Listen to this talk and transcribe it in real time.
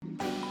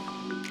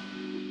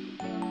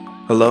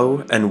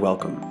Hello and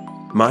welcome.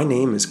 My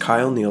name is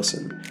Kyle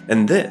Nielsen,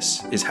 and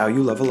this is How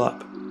You Level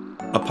Up,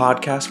 a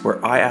podcast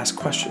where I ask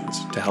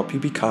questions to help you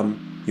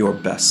become your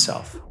best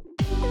self.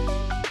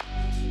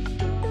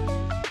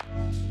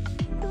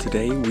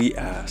 Today we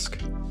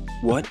ask,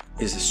 what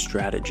is a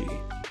strategy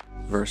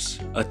versus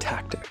a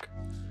tactic?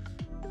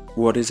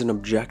 What is an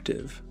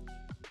objective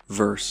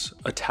versus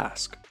a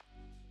task?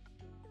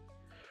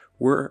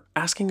 We're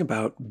asking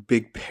about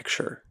big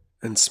picture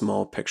and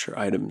small picture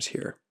items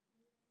here.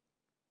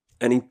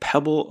 Any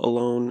pebble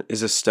alone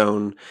is a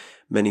stone,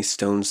 many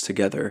stones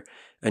together,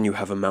 and you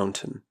have a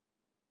mountain.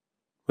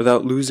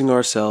 Without losing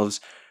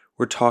ourselves,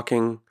 we're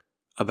talking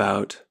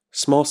about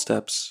small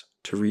steps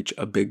to reach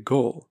a big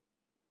goal.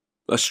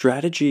 A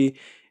strategy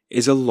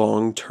is a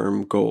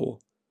long-term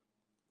goal.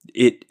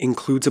 It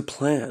includes a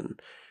plan,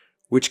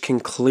 which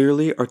can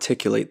clearly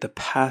articulate the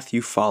path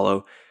you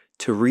follow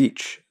to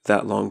reach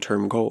that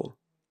long-term goal.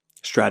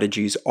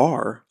 Strategies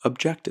are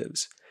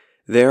objectives.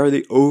 They are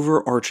the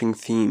overarching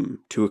theme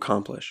to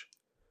accomplish.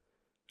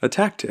 A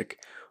tactic,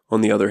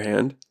 on the other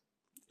hand,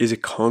 is a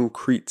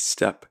concrete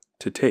step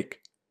to take.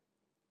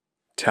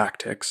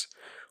 Tactics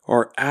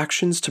are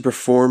actions to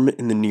perform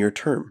in the near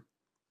term.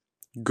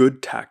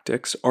 Good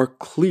tactics are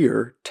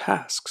clear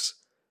tasks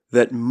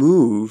that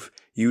move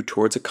you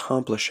towards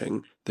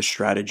accomplishing the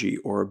strategy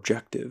or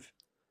objective.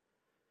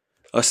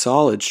 A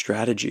solid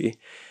strategy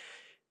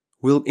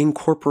will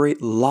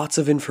incorporate lots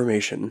of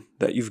information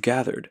that you've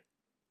gathered.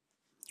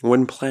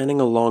 When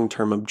planning a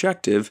long-term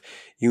objective,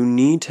 you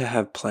need to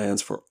have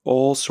plans for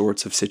all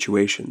sorts of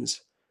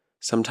situations.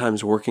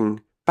 Sometimes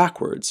working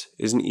backwards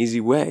is an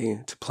easy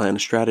way to plan a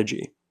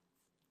strategy.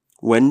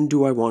 When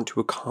do I want to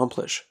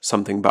accomplish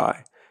something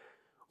by?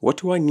 What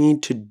do I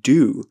need to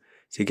do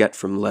to get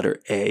from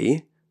letter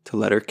A to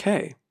letter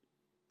K?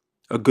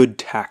 A good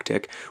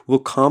tactic will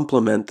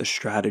complement the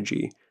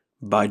strategy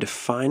by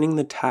defining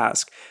the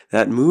task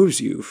that moves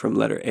you from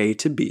letter A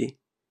to B,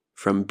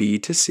 from B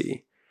to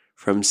C,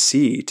 from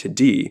C to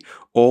D,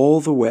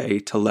 all the way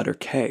to letter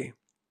K.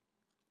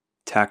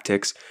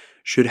 Tactics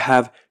should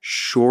have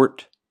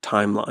short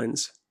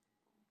timelines,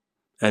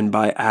 and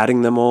by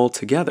adding them all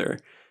together,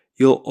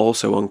 you'll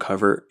also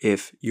uncover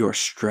if your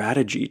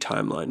strategy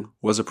timeline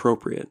was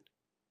appropriate.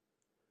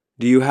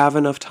 Do you have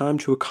enough time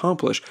to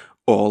accomplish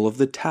all of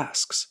the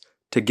tasks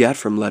to get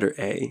from letter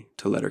A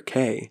to letter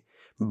K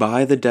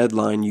by the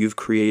deadline you've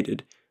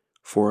created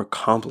for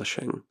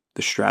accomplishing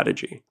the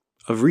strategy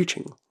of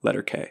reaching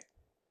letter K?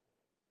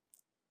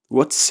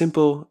 What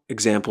simple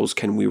examples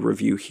can we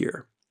review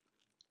here?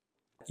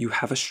 You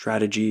have a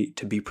strategy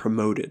to be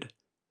promoted,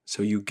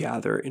 so you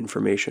gather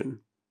information.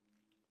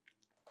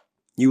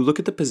 You look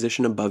at the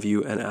position above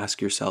you and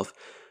ask yourself,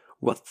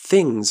 what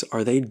things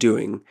are they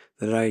doing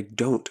that I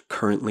don't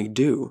currently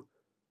do?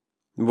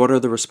 What are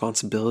the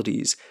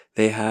responsibilities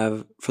they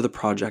have for the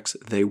projects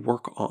they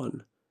work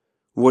on?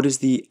 What is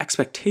the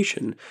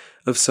expectation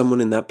of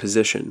someone in that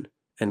position,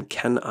 and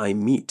can I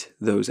meet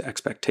those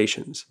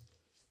expectations?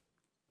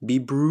 Be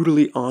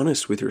brutally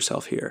honest with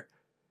yourself here.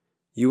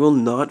 You will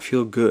not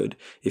feel good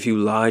if you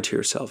lie to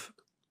yourself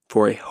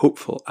for a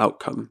hopeful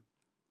outcome.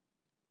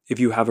 If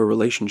you have a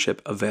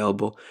relationship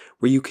available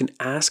where you can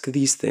ask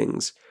these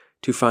things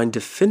to find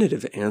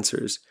definitive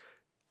answers,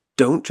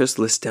 don't just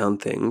list down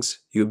things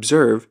you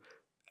observe,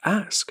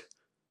 ask.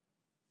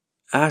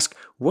 Ask,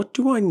 what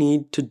do I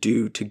need to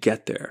do to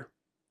get there?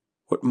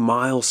 What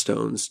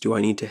milestones do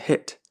I need to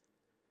hit?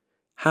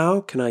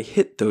 How can I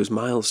hit those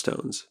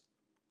milestones?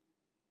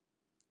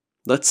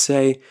 Let's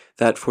say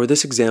that for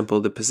this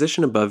example, the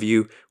position above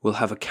you will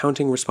have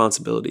accounting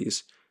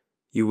responsibilities.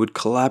 You would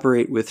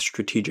collaborate with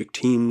strategic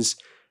teams,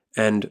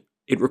 and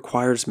it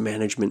requires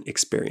management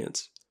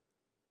experience.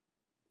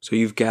 So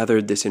you've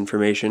gathered this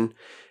information,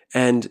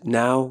 and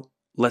now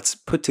let's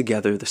put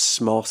together the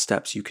small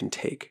steps you can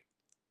take.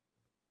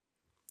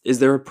 Is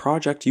there a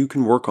project you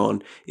can work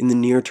on in the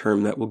near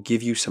term that will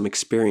give you some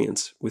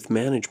experience with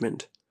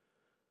management?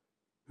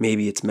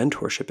 Maybe it's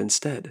mentorship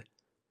instead.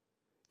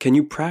 Can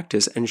you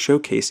practice and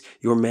showcase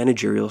your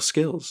managerial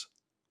skills?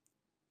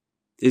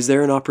 Is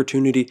there an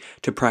opportunity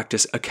to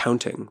practice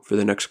accounting for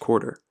the next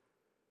quarter?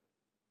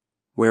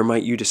 Where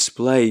might you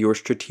display your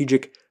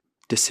strategic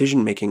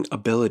decision-making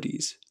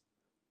abilities?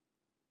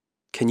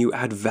 Can you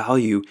add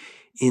value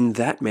in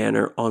that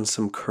manner on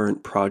some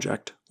current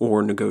project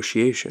or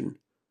negotiation?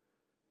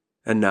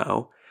 And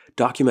now,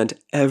 document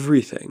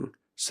everything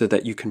so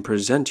that you can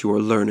present your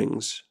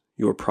learnings,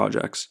 your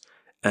projects,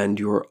 and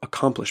your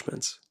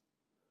accomplishments.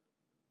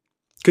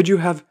 Could you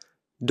have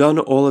done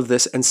all of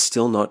this and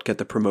still not get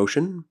the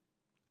promotion?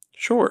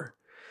 Sure,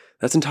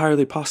 that's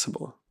entirely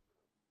possible.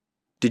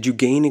 Did you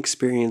gain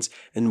experience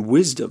and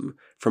wisdom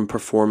from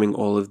performing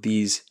all of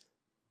these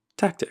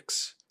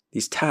tactics,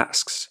 these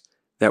tasks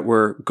that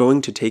were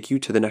going to take you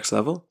to the next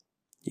level?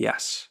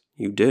 Yes,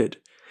 you did.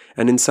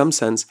 And in some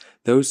sense,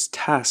 those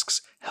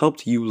tasks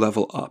helped you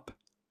level up.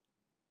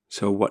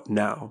 So what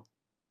now?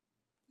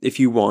 If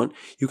you want,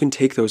 you can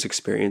take those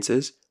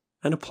experiences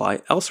and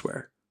apply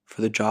elsewhere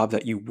for the job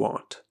that you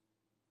want.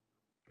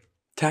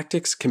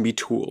 Tactics can be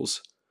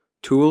tools,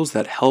 Tools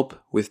that help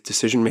with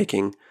decision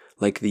making,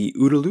 like the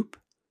OODA loop.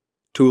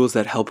 Tools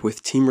that help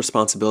with team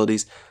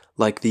responsibilities,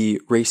 like the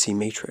RACI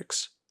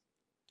matrix.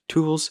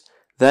 Tools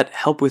that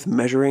help with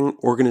measuring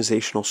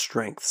organizational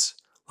strengths,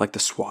 like the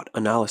SWOT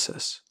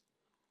analysis.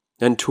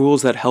 And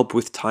tools that help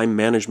with time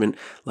management,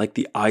 like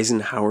the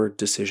Eisenhower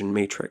decision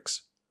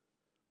matrix.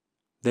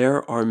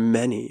 There are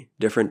many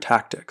different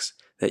tactics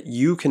that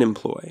you can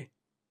employ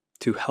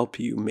to help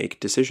you make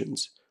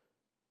decisions,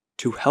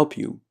 to help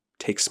you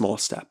take small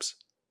steps.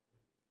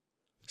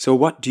 So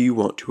what do you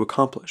want to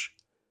accomplish?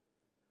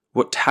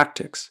 What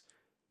tactics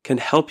can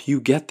help you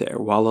get there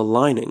while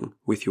aligning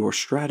with your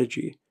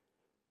strategy?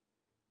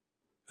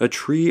 A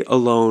tree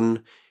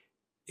alone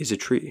is a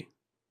tree.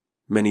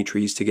 Many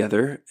trees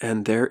together,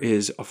 and there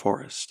is a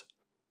forest.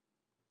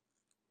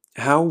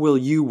 How will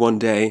you one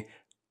day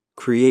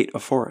create a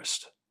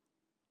forest?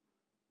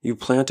 You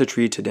plant a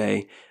tree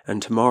today,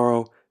 and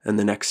tomorrow, and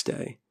the next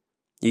day.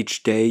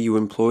 Each day you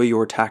employ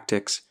your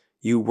tactics,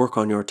 you work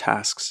on your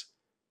tasks.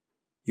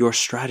 Your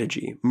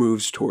strategy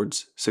moves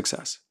towards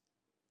success.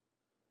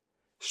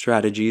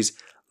 Strategies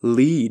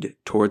lead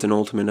towards an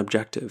ultimate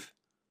objective,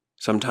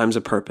 sometimes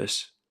a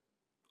purpose,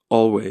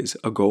 always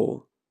a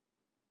goal.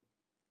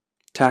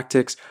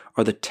 Tactics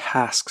are the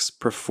tasks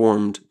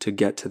performed to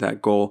get to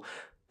that goal,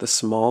 the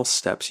small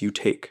steps you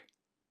take.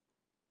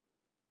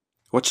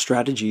 What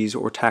strategies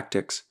or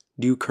tactics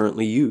do you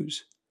currently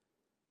use?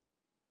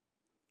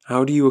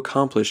 How do you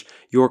accomplish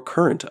your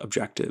current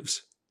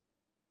objectives?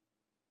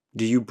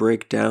 Do you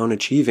break down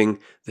achieving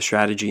the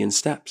strategy in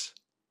steps?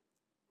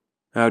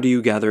 How do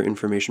you gather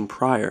information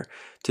prior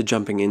to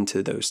jumping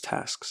into those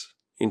tasks,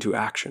 into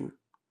action?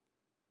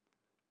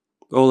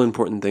 All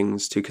important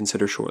things to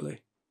consider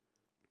shortly.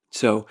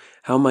 So,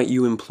 how might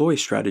you employ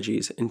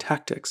strategies and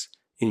tactics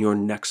in your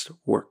next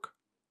work?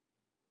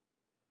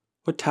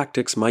 What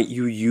tactics might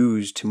you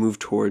use to move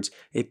towards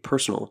a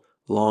personal,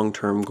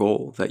 long-term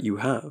goal that you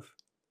have?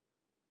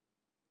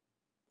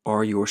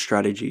 Are your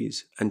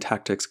strategies and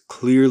tactics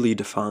clearly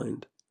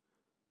defined?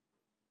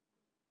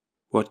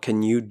 What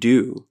can you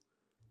do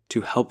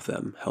to help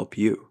them help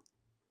you?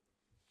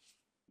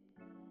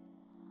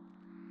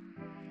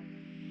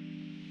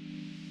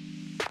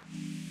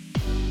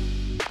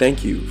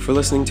 Thank you for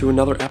listening to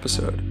another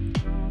episode.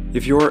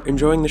 If you're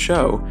enjoying the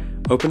show,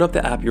 open up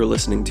the app you're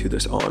listening to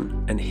this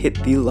on and hit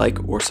the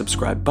like or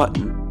subscribe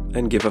button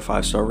and give a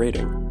 5-star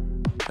rating.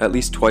 At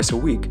least twice a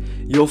week,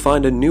 you'll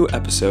find a new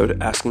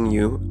episode asking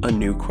you a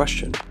new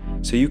question,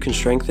 so you can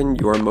strengthen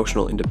your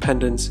emotional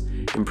independence,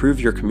 improve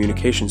your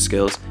communication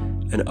skills,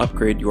 and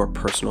upgrade your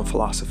personal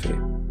philosophy.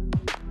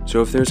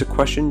 So if there's a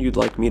question you'd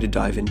like me to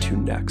dive into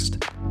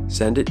next,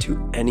 send it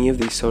to any of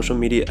these social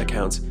media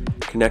accounts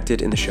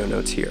connected in the show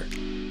notes here.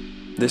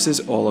 This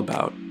is all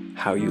about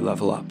how you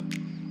level up.